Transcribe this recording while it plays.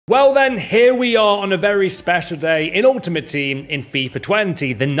Well then, here we are on a very special day in Ultimate Team in FIFA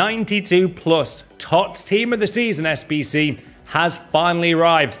 20. The 92 plus TOTS Team of the Season SBC has finally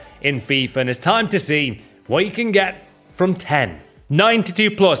arrived in FIFA, and it's time to see what you can get from 10.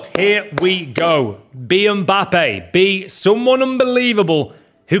 92 plus, here we go. Be Mbappe, be someone unbelievable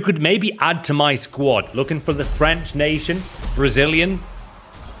who could maybe add to my squad. Looking for the French nation, Brazilian,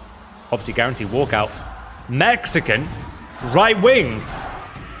 obviously guaranteed walkout, Mexican, right wing.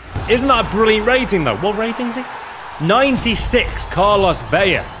 Isn't that a brilliant rating though? What rating is it? 96, Carlos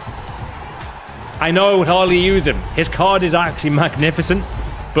Vela. I know I would hardly use him. His card is actually magnificent,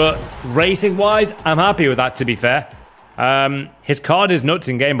 but rating-wise, I'm happy with that, to be fair. His card is nuts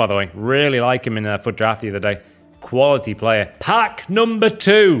in game, by the way. Really like him in a FUT draft the other day. Quality player. Pack number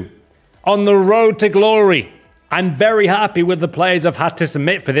 2 on the road to glory. I'm very happy with the players I've had to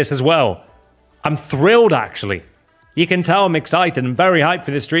submit for this as well. I'm thrilled, actually. You can tell I'm excited. I'm very hyped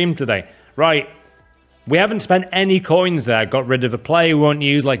for this stream today. Right. We haven't spent any coins there. Got rid of a player we won't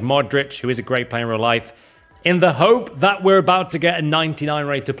use like Modric, who is a great player in real life, in the hope that we're about to get a 99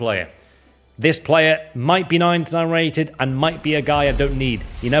 rated player. This player might be 99 rated and might be a guy I don't need.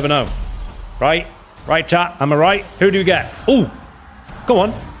 You never know. Right? Right, chat? Am I right? Who do we get? Oh, go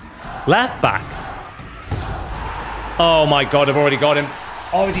on. Left back. Oh my God, I've already got him.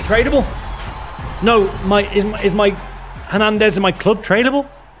 Oh, is he tradable? No, is my Hernandez in my club tradable?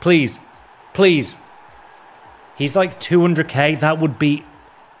 Please. Please. He's like 200k. That would be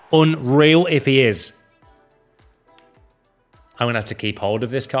unreal if he is. I'm going to have to keep hold of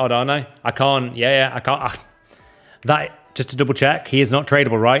this card, aren't I? I can't. Yeah, I can't. That, just to double check, he is not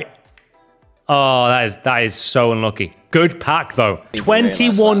tradable, right? Oh, that is so unlucky. Good pack, though.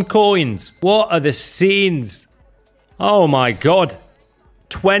 21 coins. What are the scenes? Oh, my God.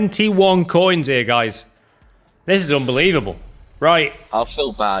 21 coins here, guys. This is unbelievable. Right. I'll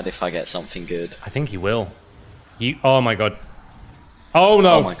feel bad if I get something good. I think you will. Oh, my God. Oh,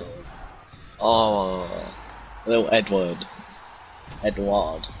 no. Oh, my God. Oh, little Edward.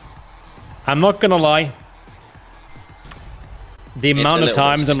 I'm not going to lie. The amount of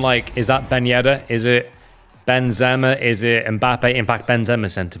times I'm like, is that Ben Yedder? Is it Benzema? Is it Mbappe? In fact,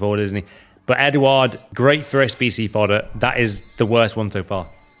 Benzema's centre forward, isn't he? But Edouard, great for SBC fodder. That is the worst one so far.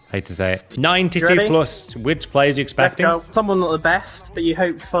 Hate to say it. 92 plus. Which players are you expecting? Let's go. Someone not the best, but you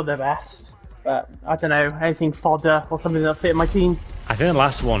hope for the best. But I don't know, anything fodder or something that fit my team. I think the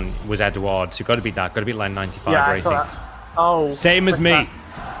last one was Edouard, so you've got to beat that. Got to beat like 95 yeah, rating. Oh, same as me.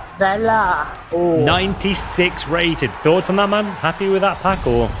 Vela. Oh. 96 rated. Thoughts on that, man? Happy with that pack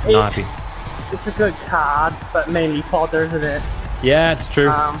or not happy? It's a good card, but mainly fodder, isn't it? Yeah, it's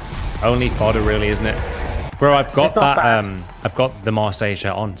true. Only fodder, really, isn't it? Bro, I've got that. I've got the Marseille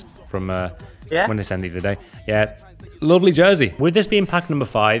shirt on from when they sent the other day. Yeah, lovely jersey. With this being pack number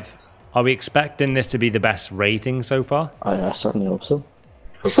 5, are we expecting this to be the best rating so far? I certainly hope so.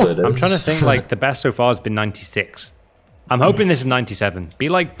 Hopefully it is. I'm trying to think. Like the best so far has been 96. I'm hoping this is 97. Be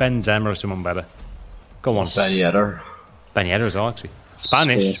like Benzema or someone better. Go on. Ben Yedder. Ben Yedder as well, actually.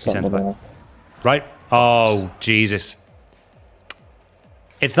 Spanish. Right. Oh, Jesus.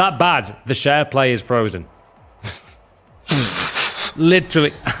 It's that bad. The share play is frozen.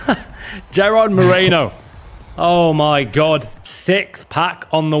 Literally. Gerard Moreno. Oh my God. 6th pack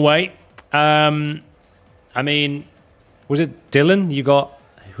on the way. I mean, was it Dylan? You got...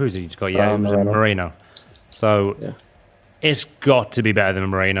 Who's it? You got? Yeah, it was Moreno. So, yeah. It's got to be better than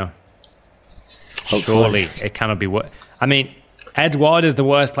Moreno. Surely it cannot be worse. I mean, Edouard is the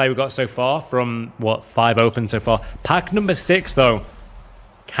worst player we've got so far from, what, 5 open so far. Pack number 6, though.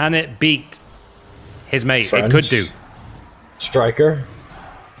 Can it beat his mate? French. It could do. Striker.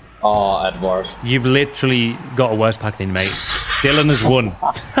 Oh, Edouard. You've literally got a worse pack than your mate. Dylan has won.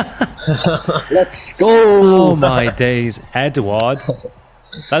 Let's go! Oh my days. Edouard.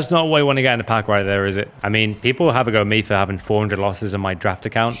 That's not what you want to get in a pack right there, is it? I mean, people have a go at me for having 400 losses on my draft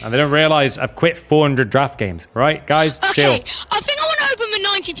account, and they don't realise I've quit 400 draft games. Right, guys? Chill. Okay, I think I want to open the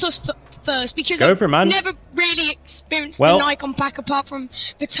 90 plus first, because I've never really experienced an icon pack apart from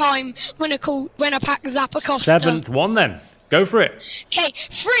the time when I packed Zappa Costa. 7th one then. Go for it. Okay,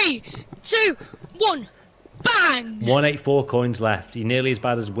 3, 2, 1. Bang! 184 coins left. You're nearly as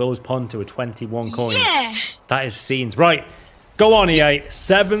bad as Will's Ponto with 21 coins. Yeah! That is scenes. Right. Go on, EA.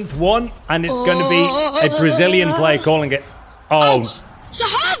 7th one, and it's going to be a Brazilian player calling it. Oh. So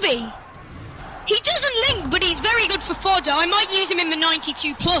Harvey! He doesn't link, but he's very good for fodder. I might use him in the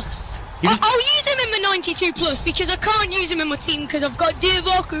 92 plus. I'll use him in the 92 plus because I can't use him in my team because I've got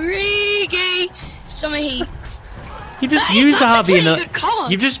Divock Origi, Summer Heat. You just use Harvey in the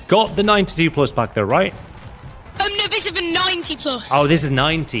card. You've just got the 92 plus pack though, right? No, this is the 90 90 plus. Oh, this is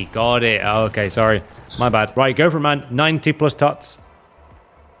 90. Got it. Oh, okay, sorry. My bad. Right, go for it, man. 90 plus tots.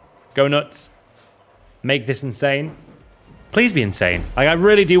 Go nuts. Make this insane. Please be insane. Like, I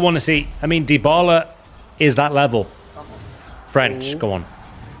really do want to see. I mean, Dybala is that level. French, go on.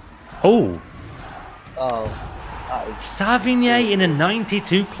 Oh. Savigny in a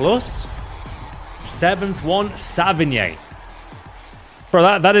 92 plus. 7th one, Savigny.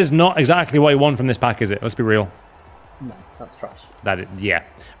 Bro, that is not exactly what you want from this pack, is it? Let's be real. No, that's trash. Yeah.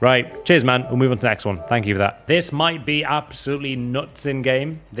 Right. Cheers, man. We'll move on to the next one. Thank you for that. This might be absolutely nuts in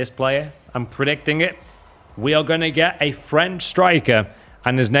game. This player, I'm predicting it. We are going to get a French striker,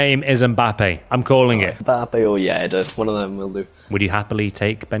 and his name is Mbappe. I'm calling it. Mbappe or Yedder, one of them will do. Would you happily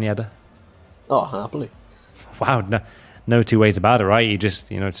take Ben Yedder? Oh, happily. Wow, no two ways about it, right? You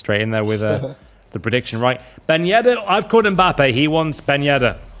just, straight in there with the prediction, right? Ben Yedder, I've called Mbappe. He wants Ben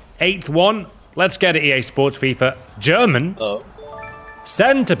Yedder. 8th one. Let's get it, EA Sports FIFA. German. Oh.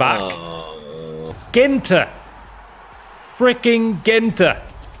 Centre-back. Ginter. Freaking Ginter.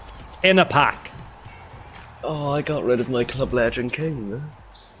 In a pack. Oh, I got rid of my club legend king,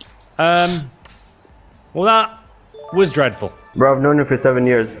 man. Well, that was dreadful. Bro, I've known you for 7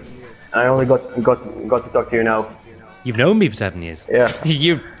 years. I only got to talk to you now. You've known me for 7 years? Yeah.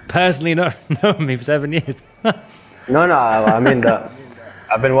 You've personally known me for 7 years? No, I mean that.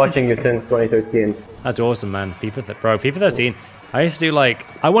 I've been watching you since 2013. That's awesome, man. FIFA 13. I used to do,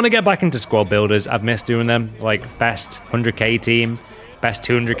 I want to get back into squad builders. I've missed doing them. Like, best 100k team, best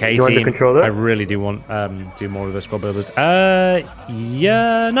 200k team. You want the controller? I really do want do more of the squad builders.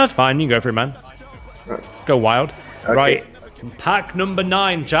 Yeah, no, it's fine. You can go for it, man. Go wild. Okay. Right, pack number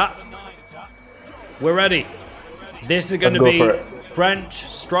 9, chat. We're ready. This is going to be French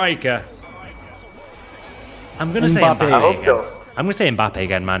striker. I'm going to say Mbappe again. I'm going to say Mbappe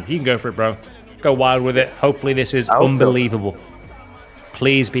again, man. You can go for it, bro. Go wild with it. Hopefully this is unbelievable.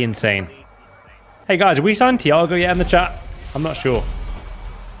 Please be insane. Hey, guys, have we signed Thiago yet in the chat? I'm not sure.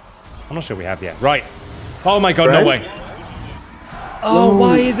 I'm not sure we have yet. Right. Oh, my God, no way. Oh,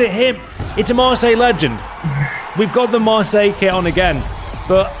 why is it him? It's a Marseille legend. We've got the Marseille kit on again.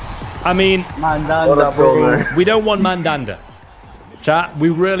 But, I mean... Mandanda, bro. We don't want Mandanda. Chat, we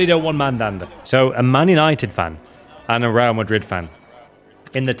really don't want Mandanda. So, a Man United fan and a Real Madrid fan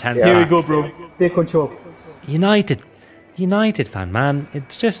in the 10th. Here we go, bro. Take control. United fan, man.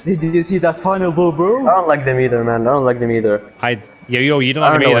 It's just... Did you see that final ball, bro? I don't like them either, man. I don't like them either. Yo, you don't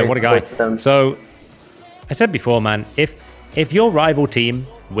like them either. What a guy. So, I said before, man, if your rival team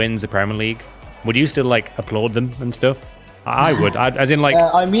wins the Premier League, would you still, applaud them and stuff? I would. As in,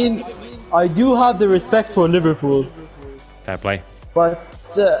 I mean, I do have the respect for Liverpool. Fair play. But,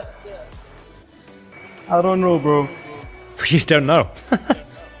 I don't know, bro. You don't know.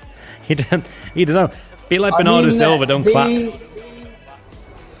 You don't know. Be like Bernardo Silva, don't clap.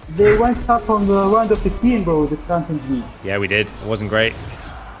 They went up on the round of 16, bro, the Champions League. Yeah, we did. It wasn't great.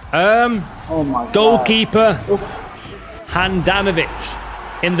 Oh my God. Goalkeeper Handanovic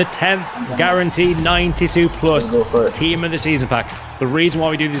in the 10th guaranteed 92 plus team of the season pack. The reason why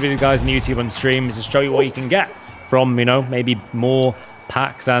we do these videos, guys, on YouTube and stream is to show you what you can get from, maybe more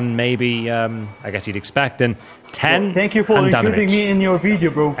packs than maybe I guess you'd expect. And 10. Thank you for including me in your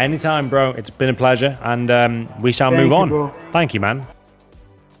video, bro. Anytime, bro. It's been a pleasure, and we shall move on. Bro. Thank you, man.